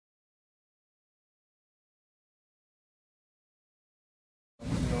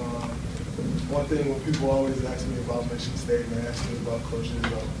one thing when people always ask me about Michigan State and ask me about Coach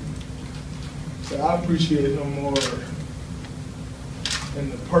Izzo, so I appreciate him more in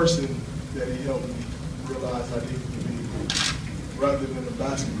the person that he helped me realize I needed to be, rather than the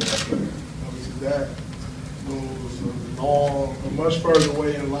basketball player. Because that goes a much further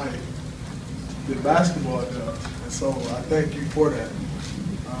way in life than basketball does. And so I thank you for that.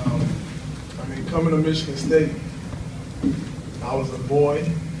 I mean, coming to Michigan State, I was a boy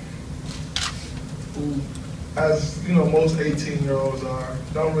who, as you know, most 18-year-olds are,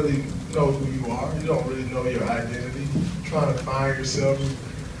 don't really know who you are. You don't really know your identity. You're trying to find yourself. You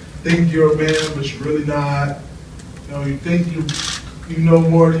think you're a man, but you're really not. You know, you think you know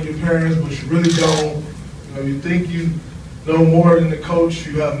more than your parents, but you really don't. You know, you think you know more than the coach.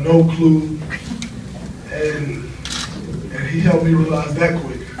 You have no clue. And he helped me realize that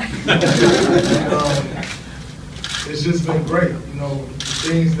quick. It's just been great. You know, the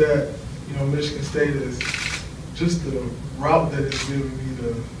things that, you know, Michigan State is, just the route that it's given me,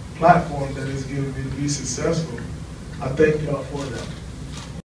 the platform that it's given me to be successful. I thank y'all for that.